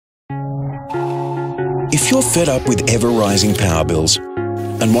If you're fed up with ever-rising power bills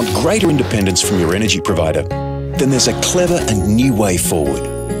and want greater independence from your energy provider, then there's a clever and new way forward.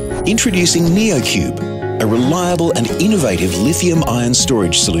 Introducing NeoCube, a reliable and innovative lithium-ion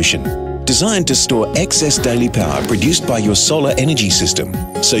storage solution designed to store excess daily power produced by your solar energy system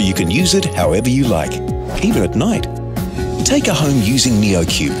so you can use it however you like, even at night. Take a home using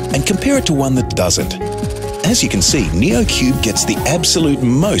NeoCube and compare it to one that doesn't. As you can see, NeoCube gets the absolute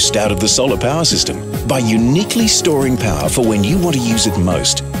most out of the solar power system by uniquely storing power for when you want to use it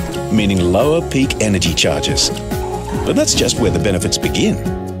most, meaning lower peak energy charges. But that's just where the benefits begin.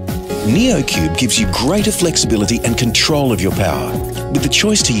 NeoCube gives you greater flexibility and control of your power, with the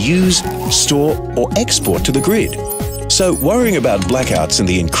choice to use, store, or export to the grid. So worrying about blackouts and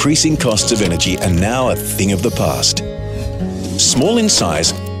the increasing costs of energy are now a thing of the past. Small in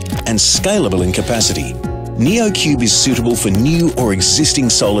size and scalable in capacity, NeoCube is suitable for new or existing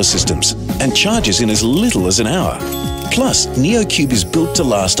solar systems and charges in as little as an hour. Plus, NeoCube is built to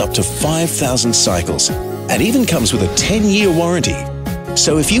last up to 5,000 cycles and even comes with a 10-year warranty.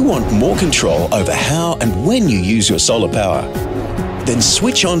 So if you want more control over how and when you use your solar power, then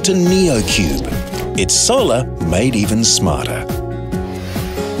switch on to NeoCube. It's solar made even smarter.